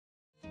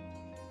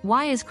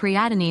Why is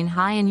creatinine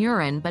high in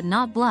urine but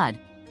not blood?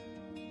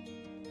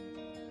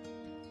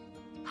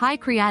 High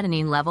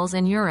creatinine levels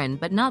in urine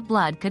but not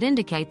blood could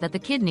indicate that the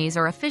kidneys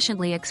are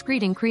efficiently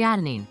excreting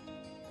creatinine.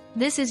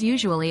 This is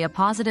usually a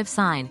positive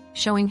sign,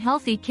 showing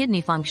healthy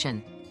kidney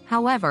function.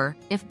 However,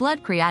 if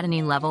blood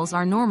creatinine levels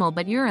are normal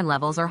but urine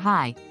levels are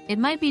high, it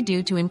might be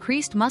due to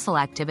increased muscle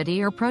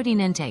activity or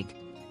protein intake.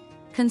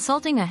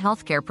 Consulting a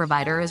healthcare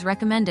provider is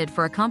recommended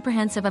for a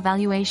comprehensive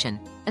evaluation,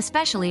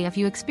 especially if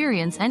you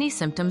experience any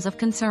symptoms of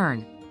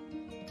concern.